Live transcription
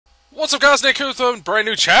What's up, guys? Nick here with a brand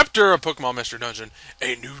new chapter of Pokemon Mystery Dungeon.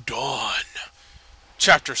 A New Dawn.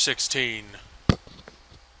 Chapter 16.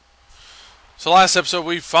 So last episode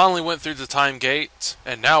we finally went through the time gate,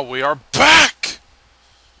 and now we are back!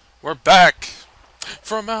 We're back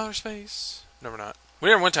from outer space. No, we're not. We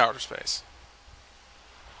never went to outer space.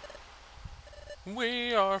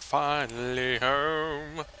 We are finally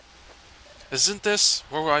home. Isn't this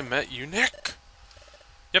where I met you, Nick?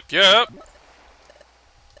 Yep.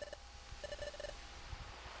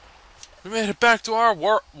 We made it back to our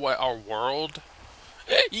world.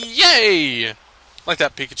 Yay! Like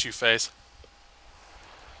that Pikachu face.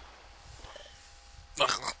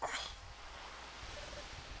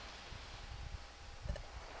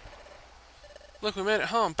 Look, we made it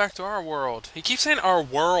home, back to our world. He keeps saying our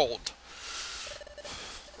world.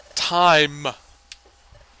 Time.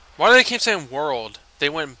 Why do they keep saying world? They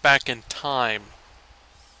went back in time.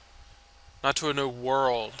 Not to a new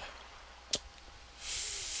world.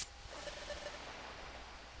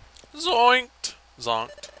 Zoinked.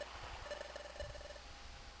 Zonked.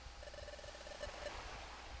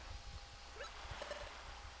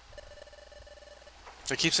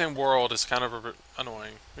 They keep saying world is kind of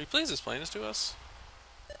annoying. Will you please explain this to us?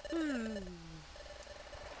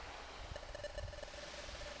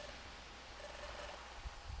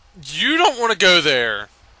 You don't want to go there.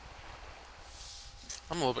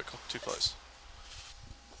 I'm a little bit too close.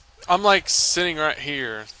 I'm like sitting right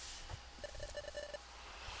here.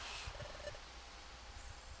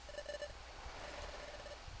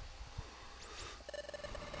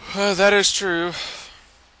 That is true.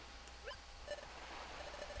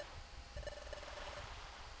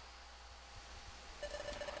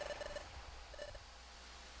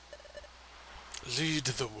 Lead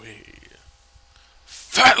the way.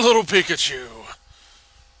 Fat little Pikachu!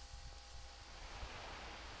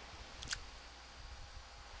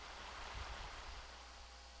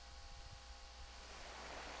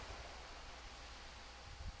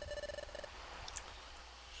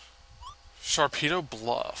 Sharpedo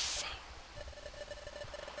Bluff.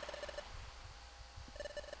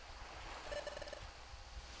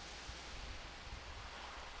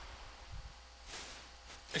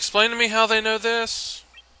 Explain to me how they know this.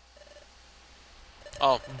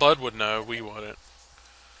 Oh, Bud would know, we wouldn't.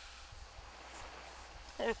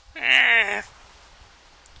 I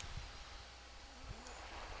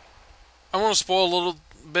want to spoil a little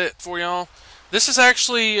bit for y'all. This is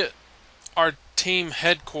actually our team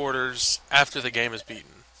headquarters after the game is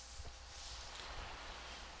beaten.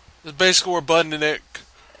 This is basically where Bud and Nick,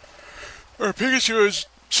 or Pikachu as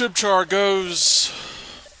Chimchar goes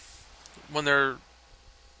when they're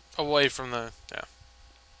away from the, yeah.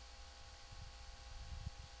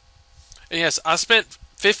 And yes, I spent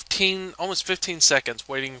almost 15 seconds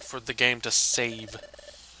waiting for the game to save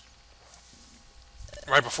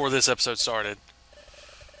right before this episode started.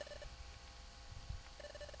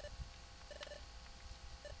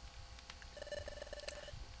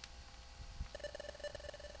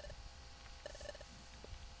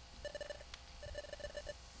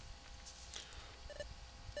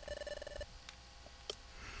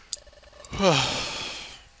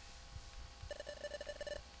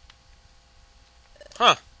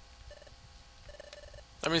 Huh.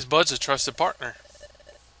 That means Bud's a trusted partner.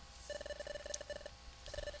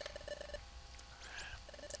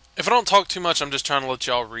 If I don't talk too much, I'm just trying to let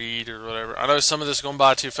y'all read or whatever. I know some of this is going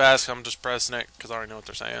by too fast, I'm just pressing it because I already know what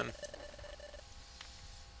they're saying.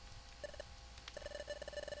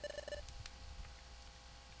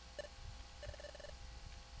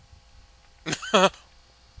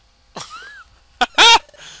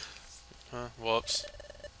 Whoops.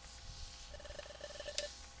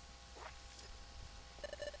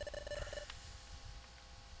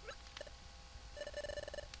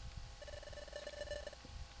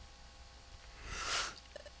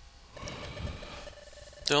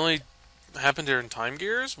 It only happened during Time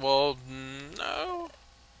Gears? Well, no.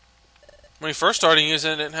 When we first started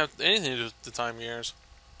using it, it didn't have anything to do with the Time Gears.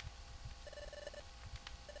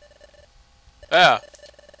 Yeah.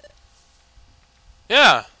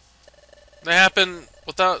 Yeah. They happen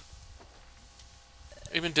without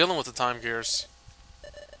even dealing with the Time Gears.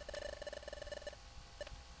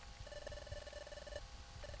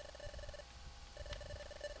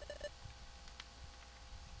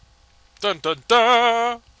 Dun dun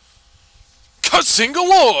dun! Cussing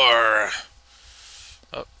galore!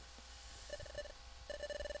 Oh.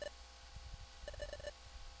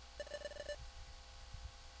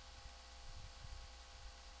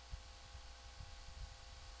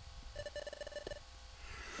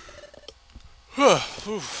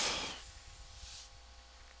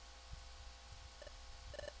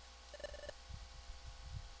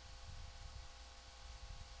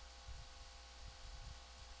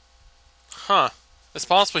 Huh. It's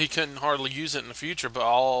possible he couldn't hardly use it in the future,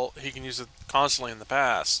 but he can use it constantly in the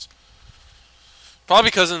past. Probably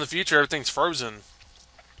because in the future everything's frozen.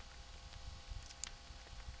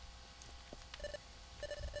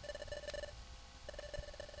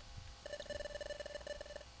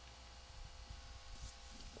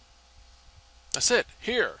 That's it.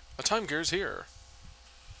 Here. A time gear is here.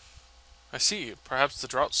 I see. Perhaps the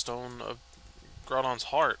drought stone of Groudon's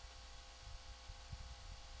heart.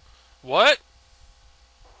 What?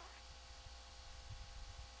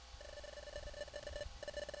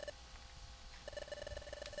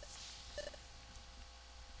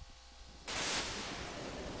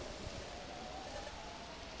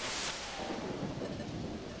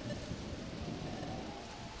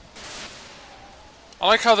 I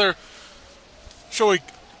like how they're showing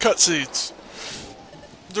cutscenes.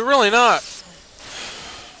 They're really not.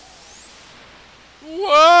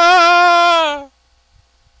 Whoa!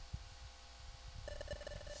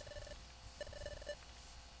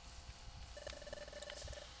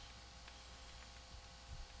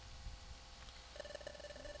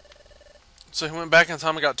 So he went back in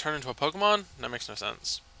time and got turned into a Pokemon? That makes no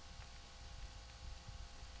sense.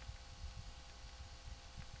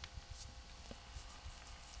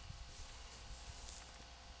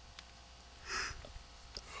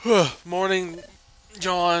 Morning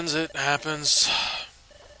yawns, it happens.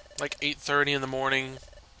 Like 8:30 in the morning.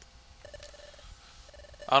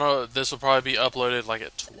 I don't know, this will probably be uploaded like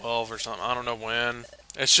at 12 or something. I don't know when.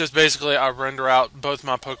 It's just basically I render out both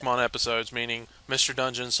my Pokemon episodes, meaning Mr.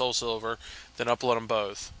 Dungeon, Soul Silver, then upload them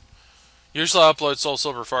both. Usually I upload Soul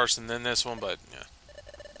Silver first and then this one, but yeah.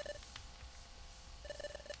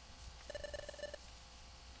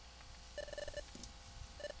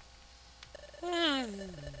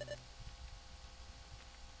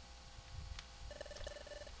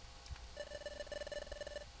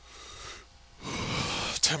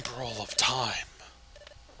 Temporal of time.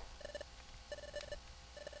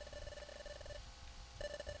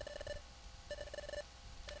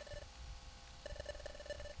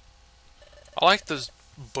 I like those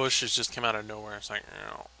bushes just came out of nowhere. It's like,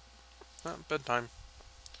 bedtime.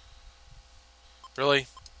 Really?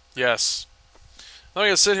 Yes. Now I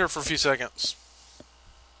gotta sit here for a few seconds.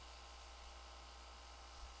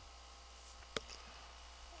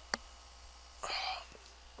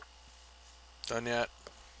 Done yet?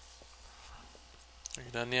 Are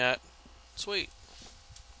you done yet? Sweet.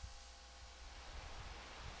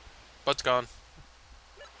 Butt's gone.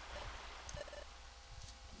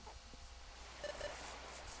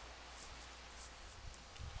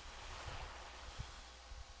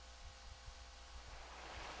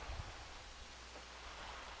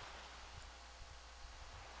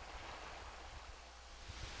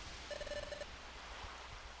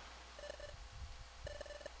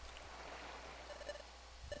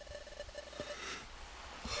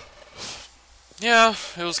 Yeah,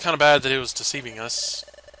 it was kind of bad that he was deceiving us.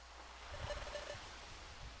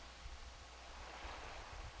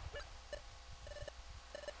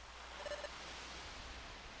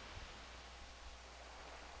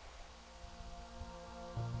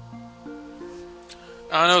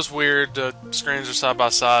 I know it's weird, the screens are side by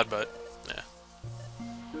side, but yeah.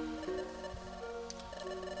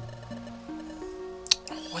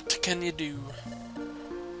 What can you do?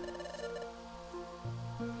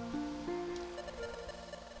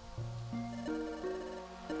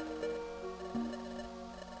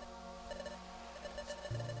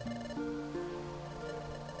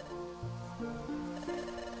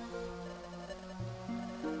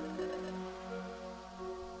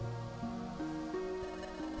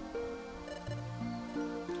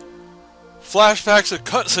 Flashbacks of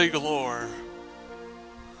cutscene galore.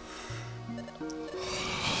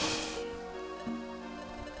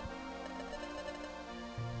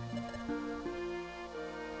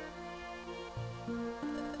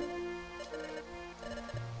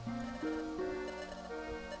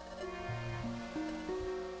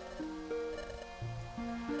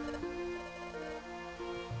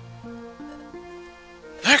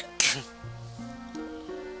 Heck!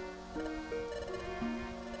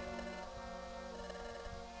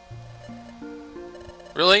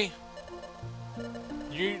 Really?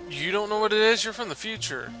 You don't know what it is? You're from the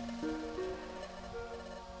future.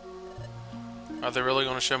 Are they really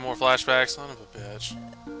going to show more flashbacks? Son of a bitch.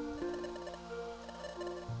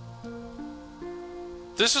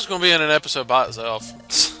 This is going to be in an episode by itself.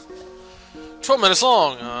 12 minutes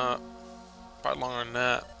long. Probably longer than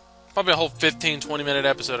that. Probably a whole 15-20 minute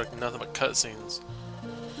episode of nothing but cutscenes.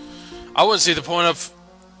 I wouldn't see the point of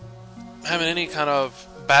having any kind of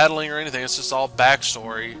battling or anything. It's just all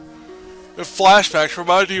backstory. The flashbacks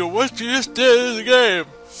remind you of what you just did in the game.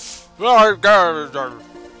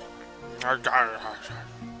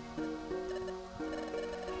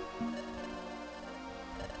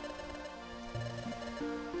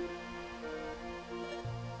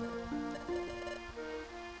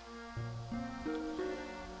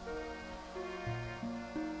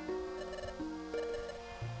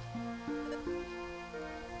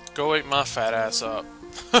 Go wake my fat ass up.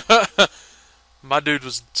 My dude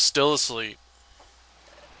was still asleep.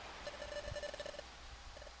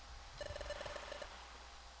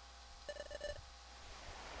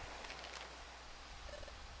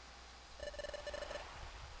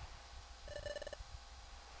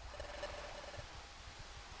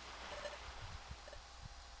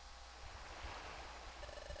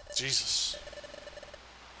 Jesus.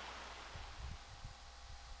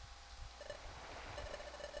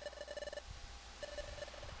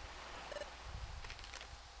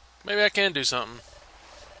 Maybe I can do something.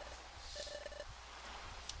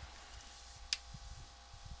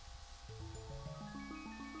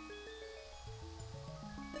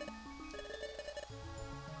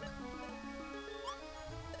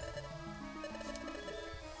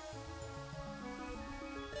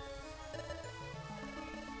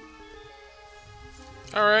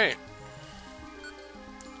 Alright.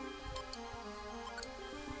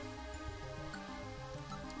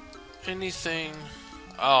 Anything...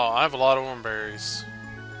 Oh, I have a lot of worm berries.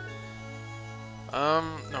 No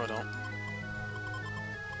I don't.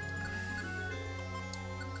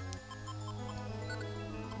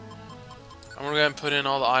 I'm gonna go ahead and put in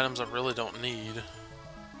all the items I really don't need.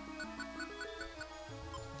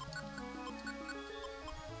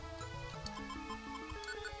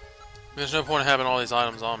 There's no point in having all these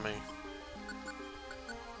items on me.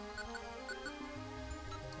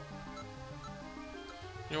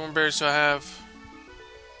 How many worm berries do I have?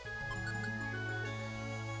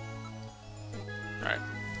 Alright.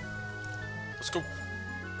 Let's go.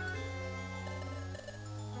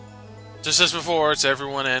 Just as before, it's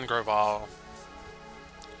everyone and Grovile.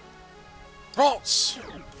 Rolls!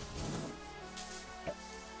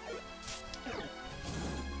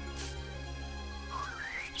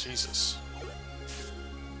 Jesus.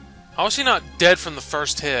 How is he not dead from the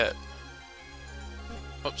first hit?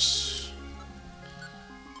 Oops.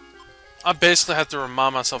 I basically have to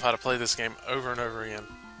remind myself how to play this game over and over again.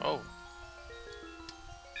 Oh.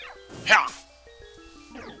 Yeah.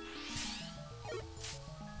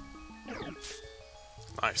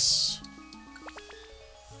 Nice.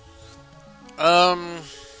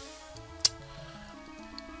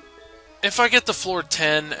 If I get to floor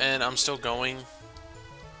 10 and I'm still going,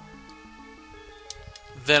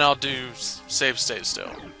 then I'll do save state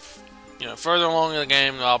still. You know, further along in the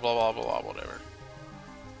game, blah blah blah blah blah, whatever.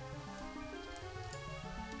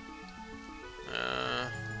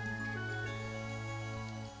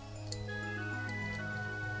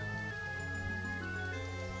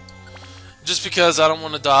 Just because I don't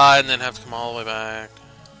want to die and then have to come all the way back.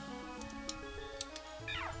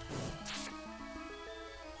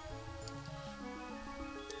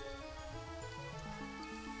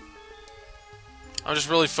 I'm just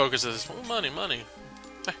really focused on this. Oh, money, money.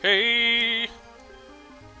 Hey!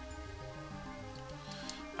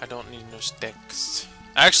 I don't need no sticks.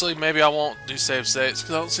 Actually, maybe I won't do save states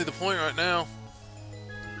because I don't see the point right now.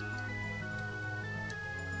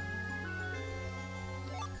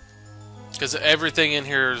 Because everything in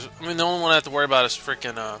here is... I mean, the only one I have to worry about is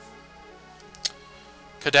freaking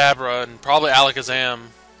Kadabra and probably Alakazam.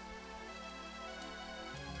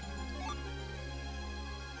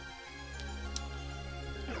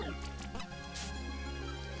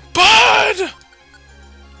 Bud!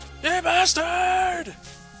 You bastard!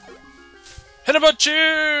 Hit about you!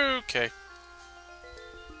 Okay.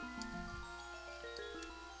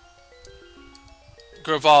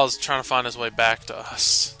 Grovile's trying to find his way back to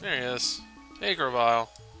us. There he is. Hey, Grovile.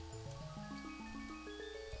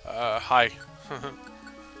 Hi.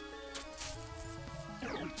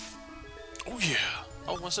 Oh, yeah.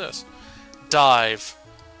 Oh, what's this? Dive.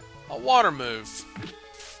 A water move.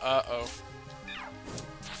 Uh-oh.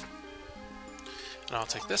 And I'll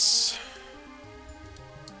take this.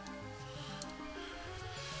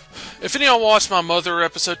 If any of y'all watched my Mother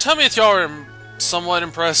episode, tell me if y'all are somewhat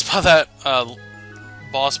impressed by that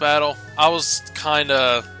boss battle. I was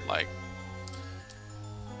kinda like,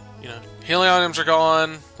 you know, healing items are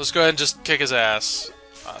gone. Let's go ahead and just kick his ass.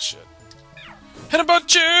 Ah, shit. Hit him,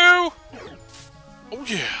 about you! Oh,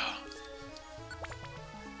 yeah.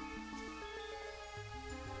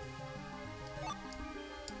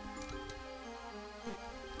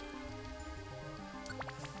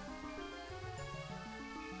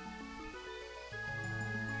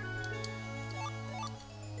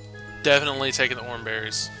 definitely taking the orange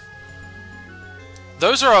berries.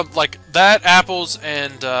 Those are like that. Apples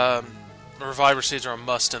and reviver seeds are a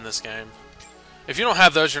must in this game. If you don't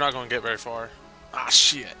have those, you're not going to get very far. Ah,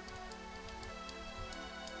 shit.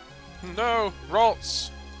 No, Ralts.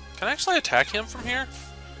 Can I actually attack him from here?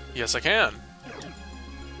 Yes, I can.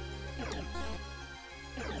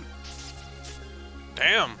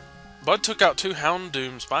 Damn. Bud took out 2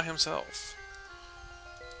 Houndooms by himself.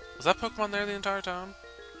 Was that Pokemon there the entire time?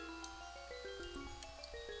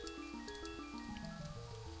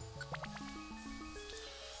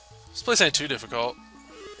 This place ain't too difficult.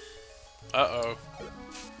 Uh-oh.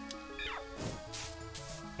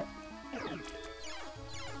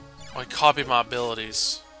 Oh, I copied my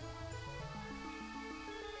abilities.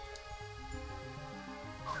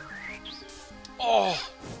 Oh!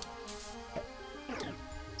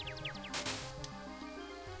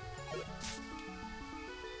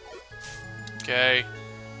 Okay.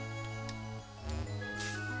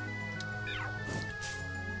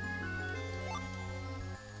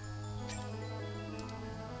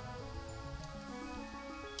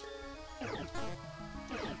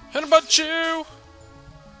 Hit about you!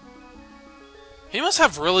 He must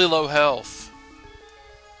have really low health.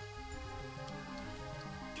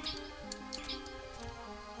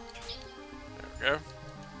 There we go.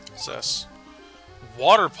 What's this?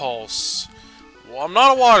 Water Pulse. Well, I'm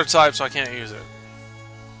not a water type, so I can't use it.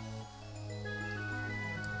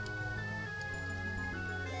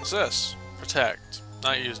 What's this? Protect.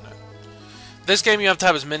 Not using it. This game, you have to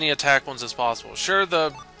have as many attack ones as possible. Sure,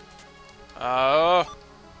 the...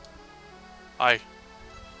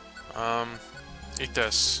 Eat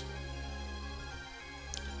this.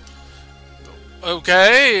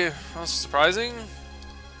 Okay, that's surprising.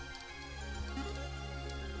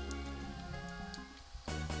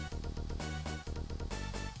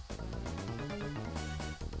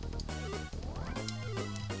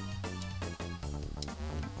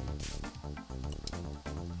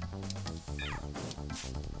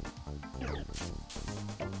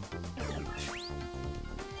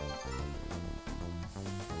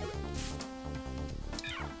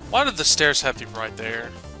 Why did the stairs have to be right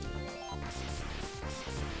there?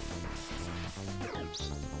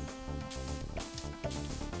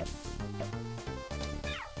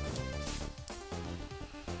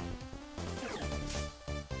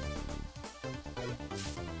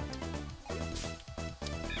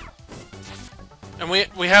 And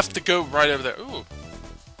we have to go right over there. Ooh.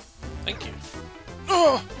 Thank you.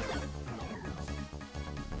 Oh!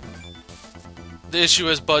 The issue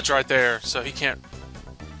is Bud's right there, so he can't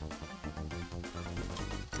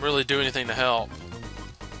really do anything to help.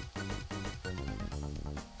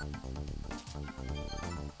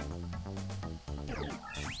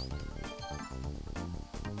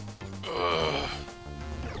 Ugh.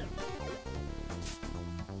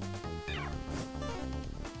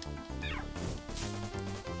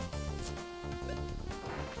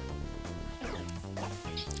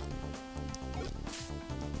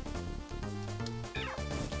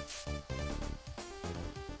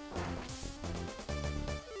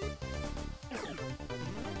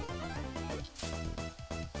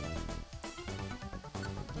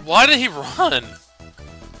 Why did he run?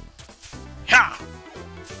 Ha!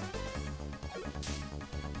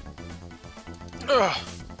 Ugh.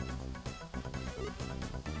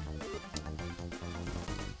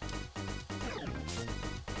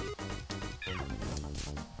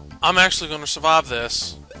 I'm actually going to survive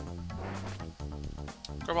this.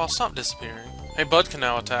 Girl, stop disappearing. Hey, Bud can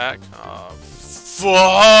now attack.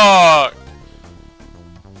 Fuck!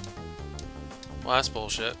 Well, that's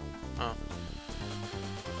bullshit. Oh.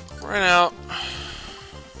 Ran out.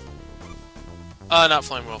 Not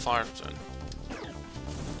Flame Wheel, Fire Zone.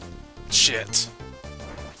 Shit.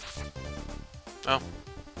 Oh.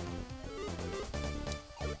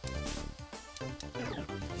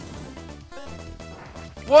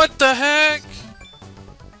 What the heck?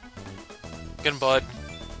 Get him, Bud.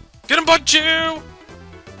 Get him, Bud, Chew!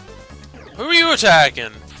 Who are you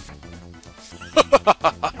attacking?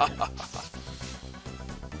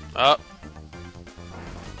 Up.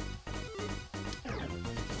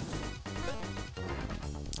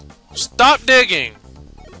 Stop digging!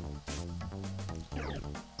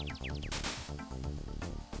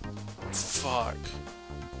 Fuck.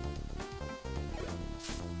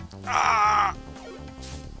 Ah!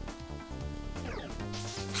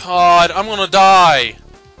 God, I'm gonna die!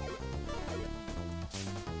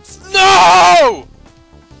 No!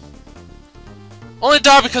 Only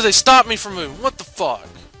died because they stopped me from moving. What the fuck?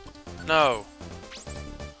 No.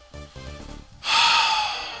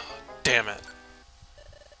 Damn it.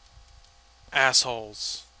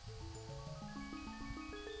 Assholes.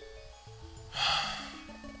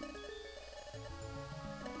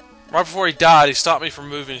 Right before he died, he stopped me from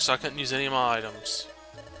moving, so I couldn't use any of my items.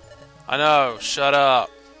 I know, shut up.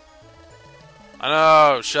 I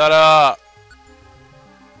know, shut up.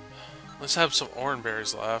 Let's have some orange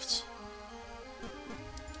berries left.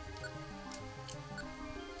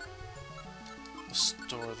 Let's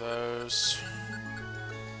store those.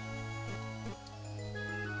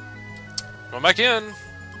 Going back in.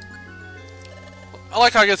 I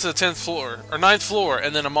like how I get to the 10th floor, or 9th floor,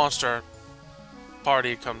 and then a monster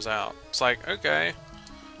party comes out. It's like, okay.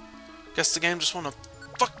 Guess the game just wanna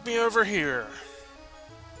fuck me over here.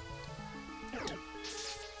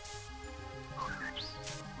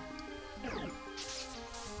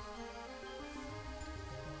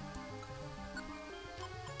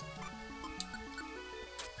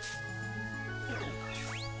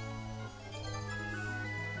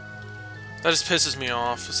 That just pisses me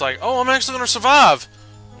off. It's like, oh, I'm actually gonna survive.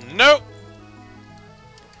 Nope.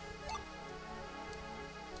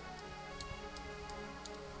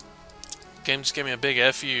 Game just gave me a big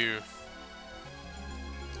FU.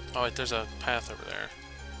 Oh wait, there's a path over there.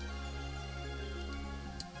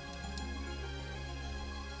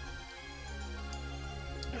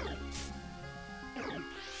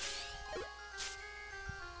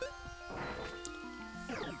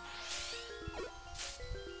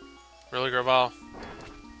 Really, Graval?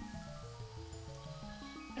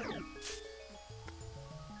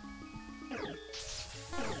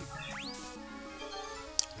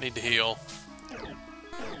 Need to heal.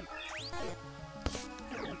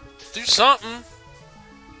 Do something!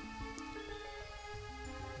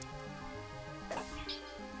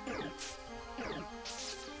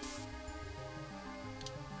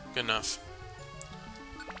 Good enough.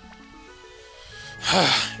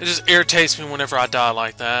 It just irritates me whenever I die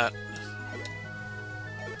like that.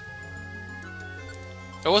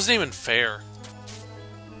 It wasn't even fair.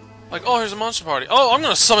 Like, oh, here's a monster party. Oh, I'm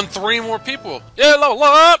gonna summon 3 more people. Yeah, level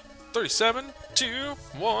up! 37, 2,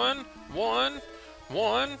 1, 1,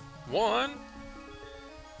 1, 1.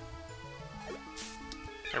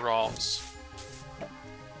 Hey, Rawls.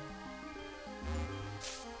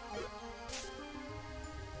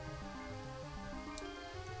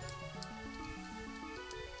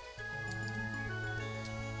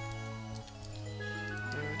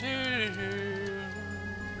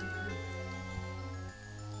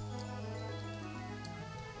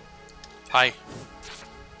 Hi.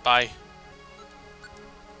 Bye.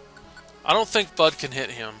 I don't think Bud can hit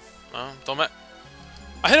him. Don't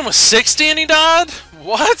I hit him with 60 and he died?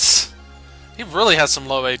 What? He really has some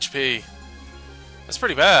low HP. That's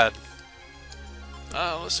pretty bad.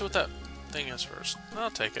 Let's see what that thing is first. I'll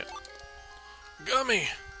take it. Gummy!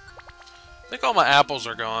 I think all my apples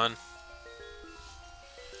are gone.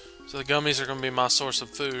 So the gummies are going to be my source of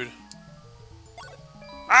food.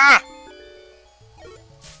 Ah!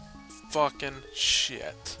 Fucking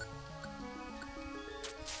shit.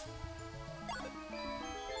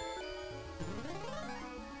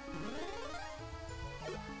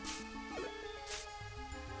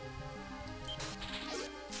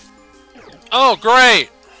 Oh, great!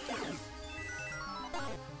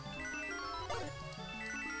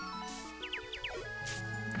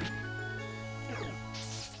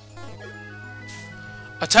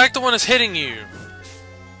 Attack the one that's hitting you.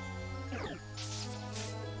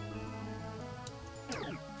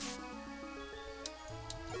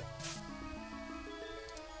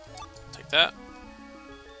 Take that.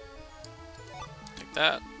 Take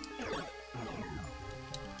that.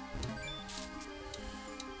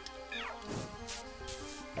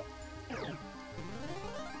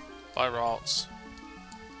 Bye, Ralts.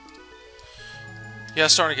 Yeah,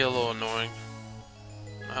 it's starting to get a little annoying.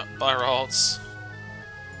 Bye, Ralts.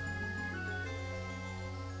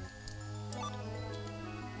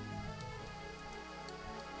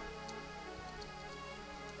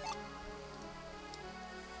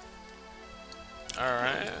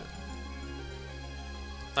 Alright.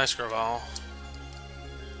 Nice Gravel.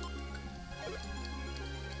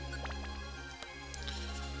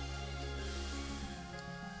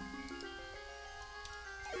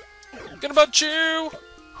 Get about you!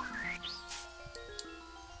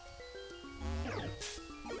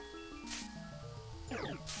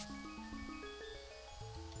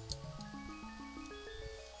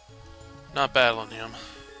 Not battling him.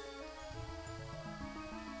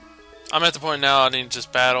 I'm at the point now I need to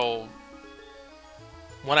just battle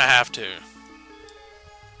when I have to.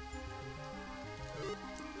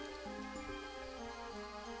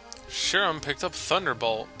 Shurum picked up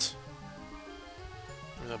Thunderbolt.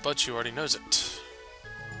 But you already knows it.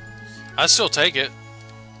 I still take it.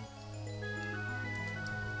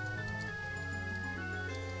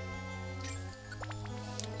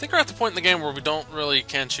 think we're at the point in the game where we don't really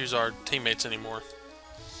can choose our teammates anymore.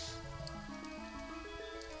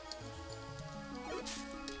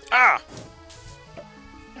 Ah!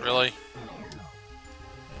 Really?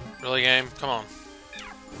 Really, game? Come on.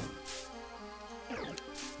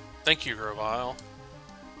 Thank you, Grovile.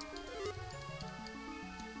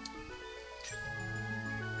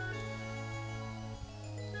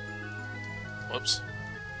 Whoops.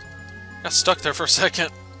 Got stuck there for a second.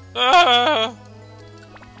 Ah!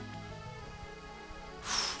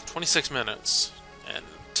 26 minutes. And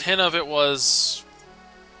 10 of it was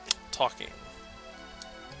talking.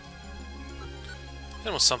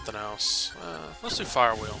 Then was something else. Let's do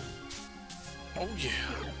Fire Wheel. Oh yeah.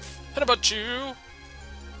 How about you?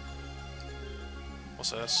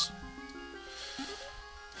 What's this?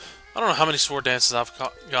 I don't know how many sword dances I've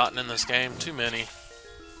gotten in this game. Too many.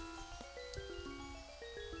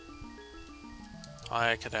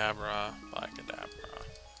 Hi Kadabra. Bye Kadabra.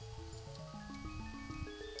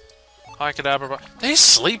 Hi Kadabra. They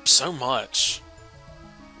sleep so much.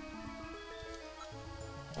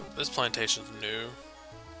 This plantation's new.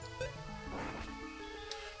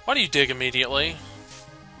 Why do you dig immediately?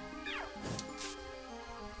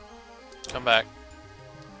 Come back.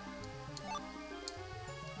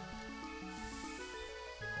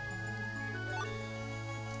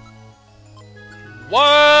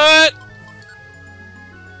 What?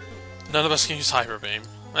 None of us can use Hyper Beam.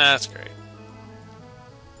 That's great.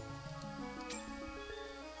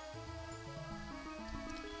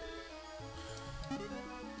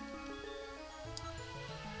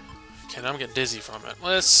 Okay, now I'm getting dizzy from it.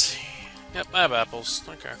 Let's see. Yep, I have apples.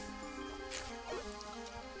 Okay.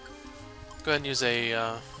 Go ahead and use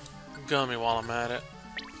a gummy while I'm at it.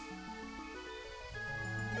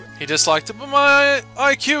 He disliked it, but my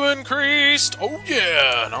IQ increased! Oh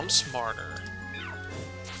yeah, and I'm smarter.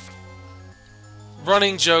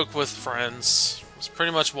 Running joke with friends. It's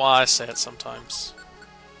pretty much why I say it sometimes.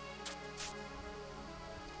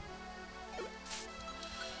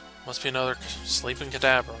 Must be another sleeping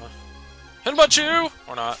Kadabra. And about you?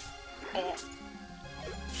 Or not? Oh.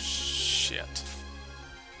 Shit.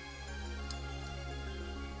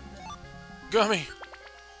 Gummy!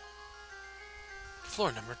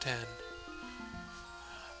 Floor number 10.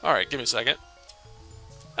 Alright, give me a second.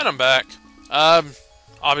 And I'm back.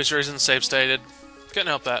 Obvious reasons, save stated. Couldn't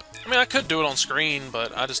help that. I mean, I could do it on screen,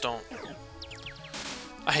 but I just don't.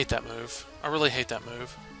 I hate that move. I really hate that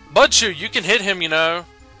move. Budshoe, you can hit him, you know.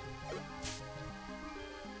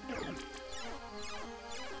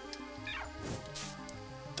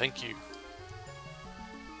 Thank you.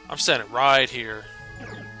 I'm standing right here.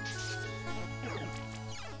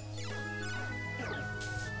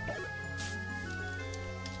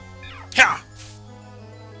 Ha!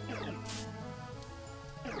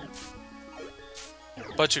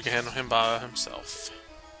 But you can handle him by himself.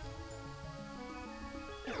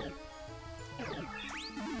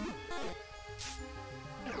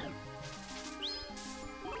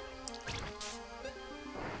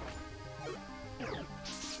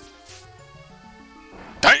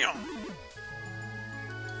 Damn!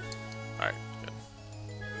 Alright, good.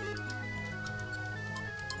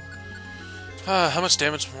 How much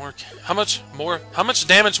damage more? How much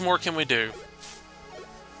damage more can we do?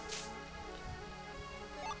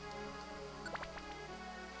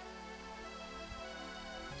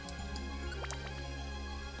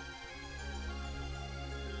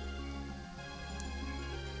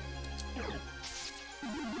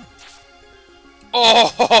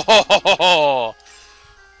 Oh!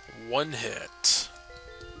 One hit.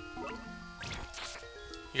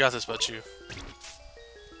 You got this, Budshoe.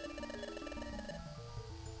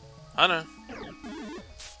 I know.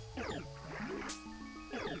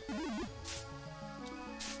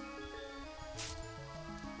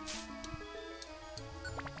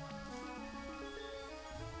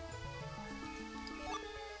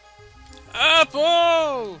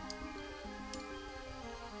 Apple!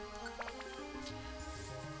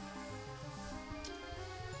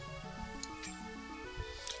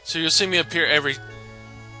 So you'll see me appear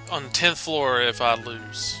on the 10th floor if I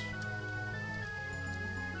lose.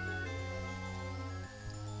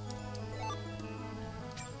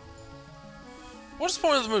 What's the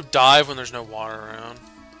point of the move dive when there's no water around?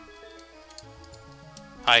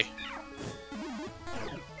 Hi.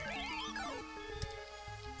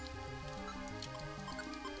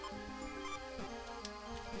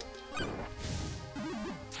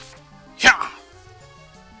 Yeah.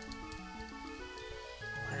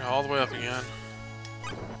 I got all the way up again.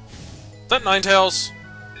 Is that Ninetales?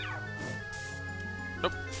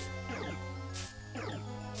 Nope.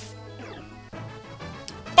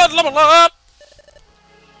 But level up!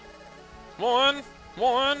 1,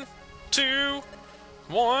 1, 2,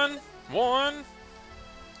 1, 1.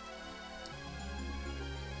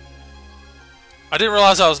 I didn't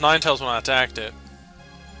realize I was Ninetales when I attacked it.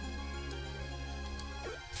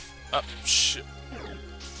 Oh, shit.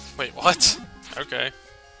 Wait, what? Okay.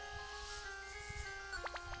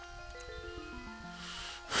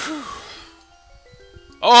 Whew.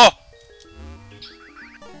 Oh!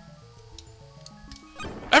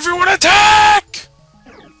 Everyone attack!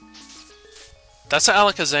 That's an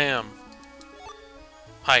Alakazam.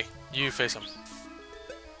 Hi, you face him.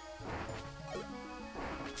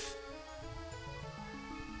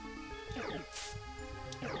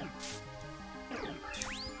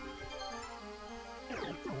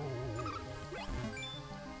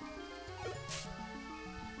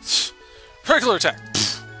 Regular attack.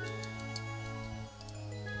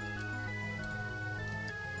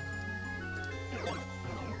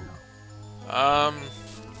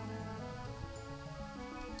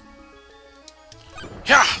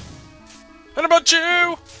 Yeah. What about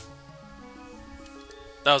you?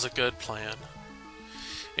 That was a good plan.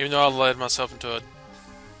 Even though I led myself into a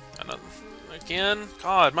again.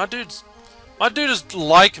 God, my dude is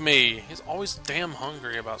like me. He's always damn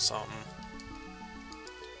hungry about something.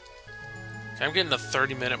 Okay, I'm getting the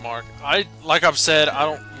 30-minute mark. Like I've said, I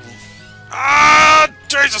don't. Ah,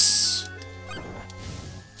 Jesus!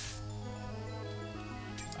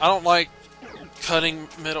 I don't like cutting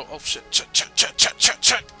middle. Oh shit! Shit!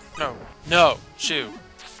 No, no, shoo.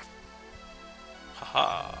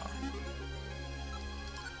 Haha.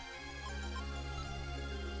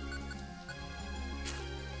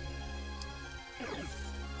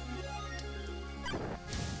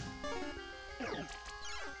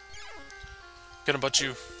 Gonna butt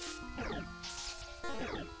you.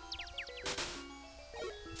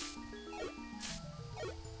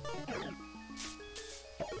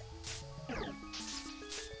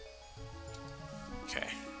 Okay.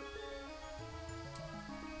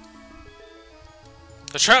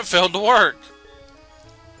 The trap failed to work.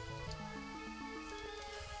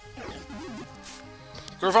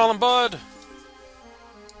 Grovyle and Bud.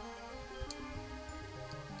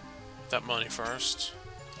 That money first.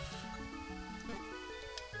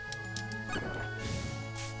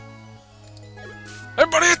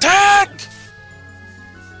 Everybody attack!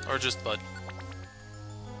 Or just Bud.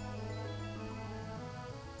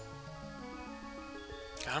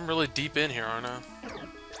 God, I'm really deep in here, aren't I?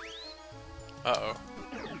 Uh-oh.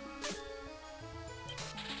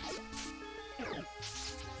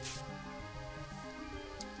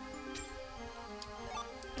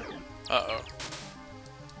 Uh-oh.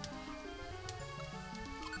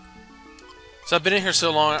 So I've been in here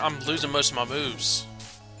so long, I'm losing most of my moves.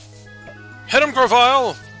 Hit him,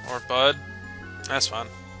 Grovyle! Or Bud. That's fine.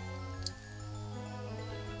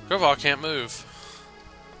 Grovyle can't move.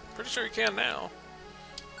 Pretty sure he can now.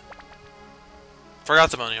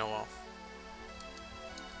 Forgot the money, oh well.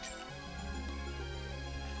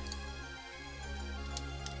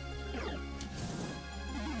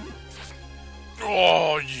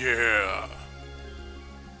 Oh, yeah!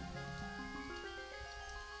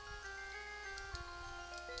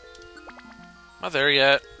 Not there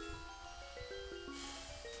yet.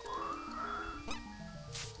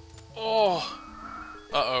 Oh!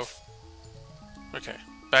 Uh-oh. Okay,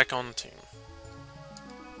 back on the team.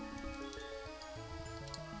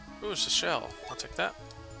 Ooh, it's a shell. I'll take that.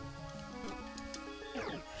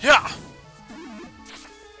 Yeah!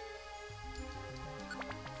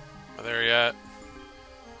 Not there yet.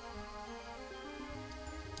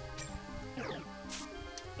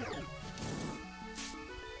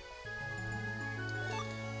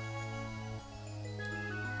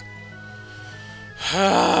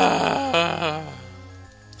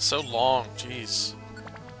 So long, jeez.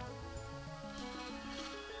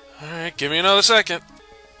 Alright, give me another second.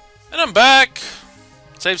 And I'm back!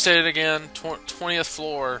 Save state again, 20th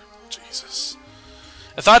floor. Jesus.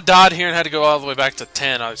 If I died here and had to go all the way back to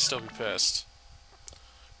 10, I'd still be pissed.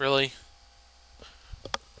 Really?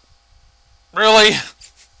 Really?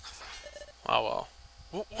 Oh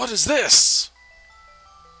well. What is this?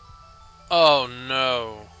 Oh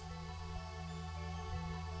no.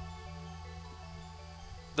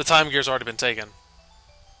 The time gear's already been taken.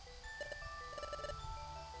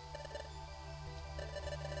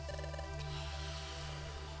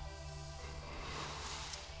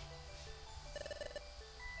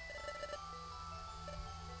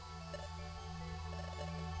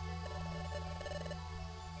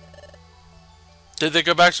 Did they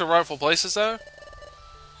go back to rightful places though?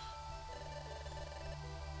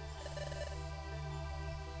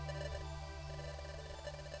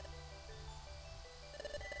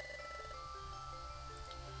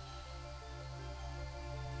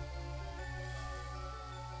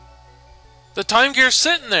 The time gear's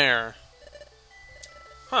sitting there.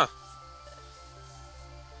 Huh.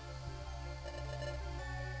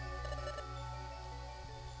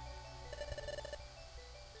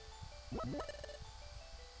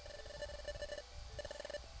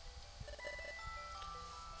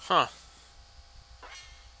 Huh.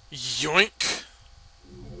 Yoink.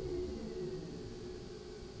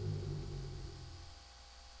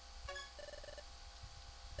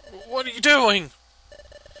 What are you doing?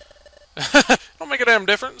 Don't make a damn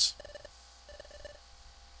difference.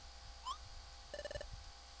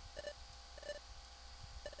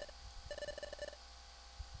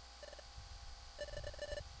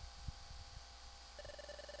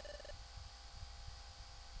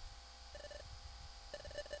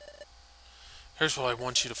 Here's what I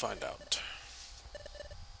want you to find out.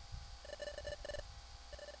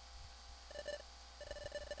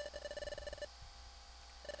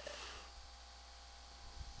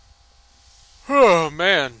 Oh,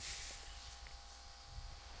 man.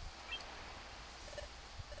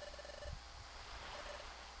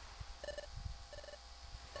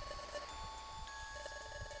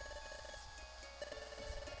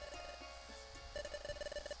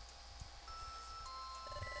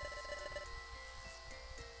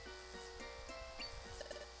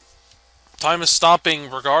 Time is stopping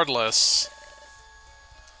regardless.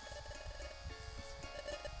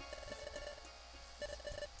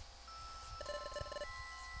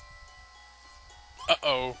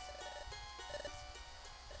 Uh-oh.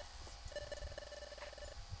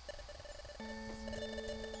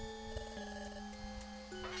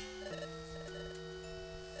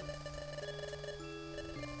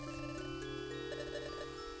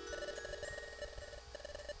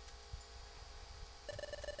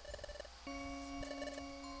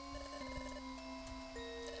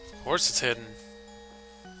 Of course it's hidden.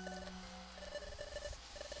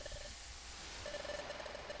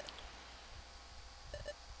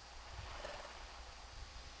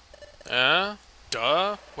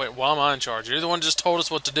 Duh? Wait, why am I in charge? You're the one who just told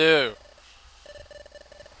us what to do.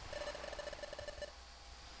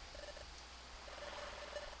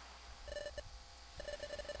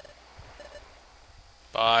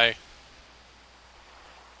 Bye.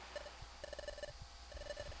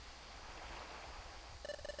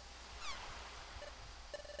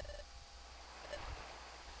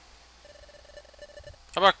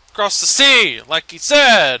 How about across the sea, like he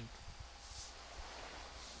said?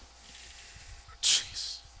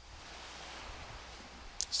 Jeez.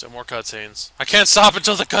 Still more cutscenes. I can't stop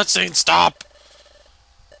until the cutscenes stop!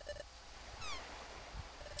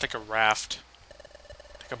 Take a raft.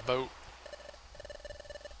 Take a boat.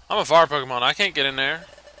 I'm a fire Pokemon, I can't get in there.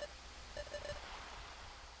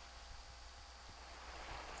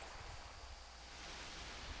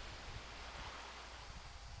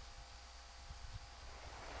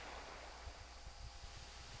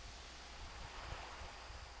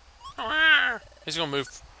 He's gonna move.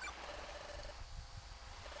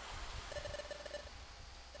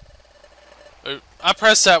 Ooh, I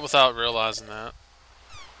pressed that without realizing that.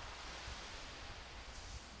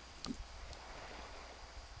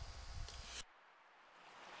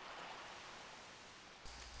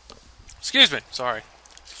 Excuse me, sorry.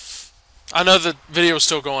 I know the video is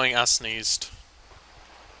still going, I sneezed.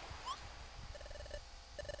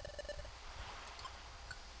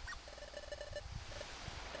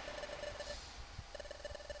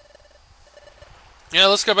 Yeah,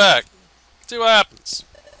 let's go back. See what happens.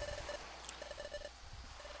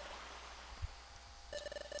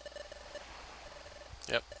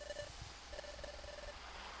 Yep.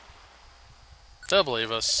 They'll believe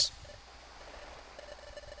us.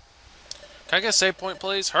 Can I get a save point,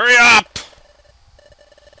 please? Hurry up!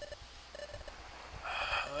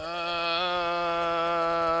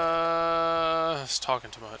 It's talking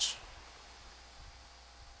too much.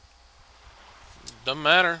 Doesn't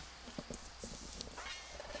matter.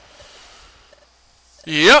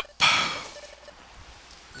 Yep.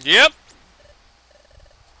 Yep.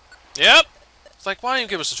 Yep. It's like, why don't you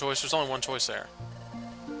give us a choice? There's only one choice there.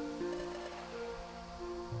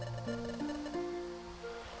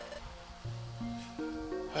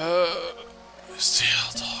 Still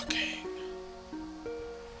talking.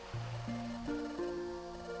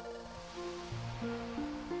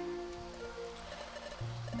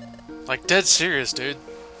 Like, dead serious, dude.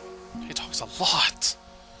 He talks a lot.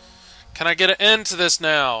 Can I get an end to this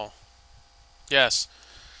now? Yes.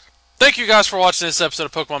 Thank you guys for watching this episode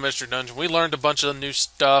of Pokemon Mystery Dungeon. We learned a bunch of new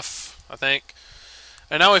stuff, I think.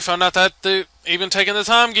 And now we found out that even taking the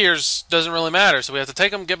time gears doesn't really matter. So we have to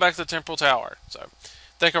take them and get back to the Temporal Tower. So,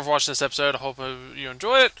 thank you for watching this episode. I hope you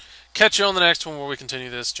enjoy it. Catch you on the next one where we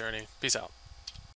continue this journey. Peace out.